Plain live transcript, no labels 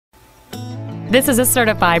This is a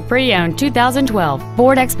certified pre-owned 2012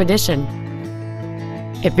 Ford Expedition.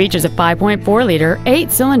 It features a 5.4-liter,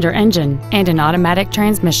 8-cylinder engine and an automatic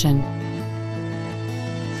transmission.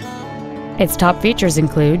 Its top features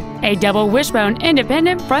include a double wishbone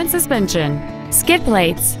independent front suspension, skid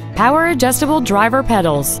plates, power adjustable driver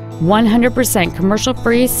pedals, 100%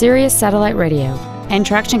 commercial-free Sirius satellite radio, and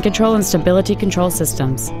traction control and stability control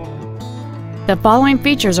systems. The following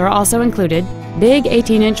features are also included: big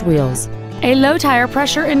 18-inch wheels, a low tire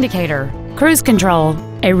pressure indicator, cruise control,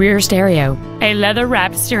 a rear stereo, a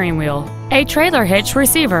leather-wrapped steering wheel, a trailer hitch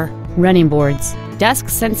receiver, running boards, dusk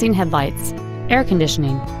sensing headlights, air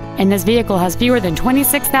conditioning, and this vehicle has fewer than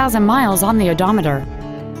 26,000 miles on the odometer.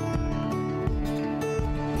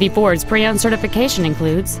 The Ford's pre-owned certification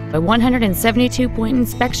includes a 172-point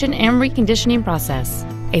inspection and reconditioning process,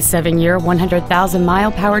 a 7-year,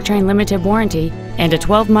 100,000-mile powertrain limited warranty, and a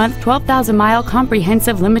 12-month, 12,000-mile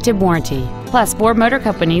comprehensive limited warranty, plus Ford Motor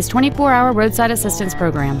Company's 24-hour roadside assistance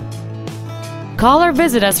program. Call or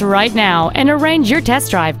visit us right now and arrange your test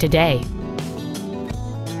drive today.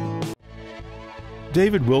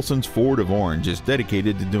 David Wilson's Ford of Orange is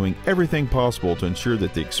dedicated to doing everything possible to ensure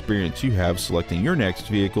that the experience you have selecting your next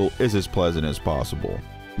vehicle is as pleasant as possible.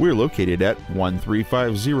 We're located at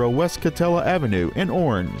 1350 West Katella Avenue in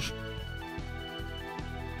Orange.